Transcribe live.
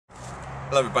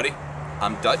Hello everybody,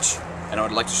 I'm Dutch and I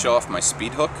would like to show off my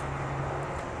speed hook.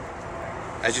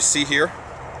 As you see here,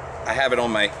 I have it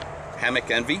on my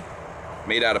Hammock Envy,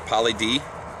 made out of Poly D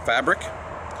fabric,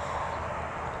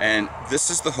 and this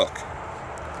is the hook.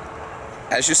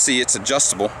 As you see, it's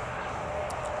adjustable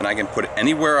and I can put it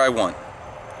anywhere I want.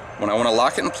 When I want to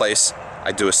lock it in place,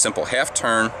 I do a simple half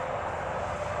turn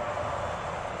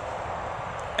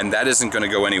and that isn't going to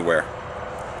go anywhere.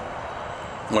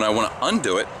 When I want to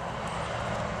undo it,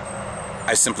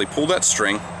 I simply pull that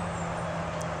string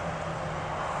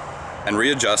and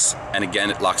readjust, and again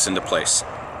it locks into place.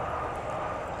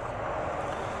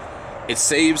 It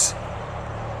saves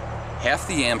half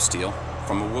the am steel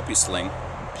from a whoopee sling,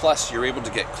 plus you're able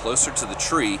to get closer to the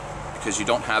tree because you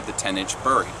don't have the 10-inch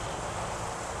bury.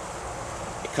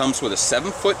 It comes with a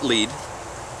 7-foot lead,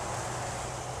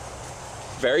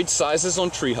 varied sizes on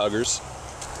tree huggers,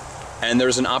 and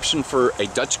there's an option for a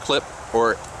Dutch clip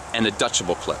or an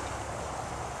adjustable clip.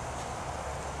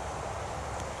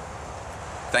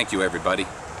 Thank you, everybody.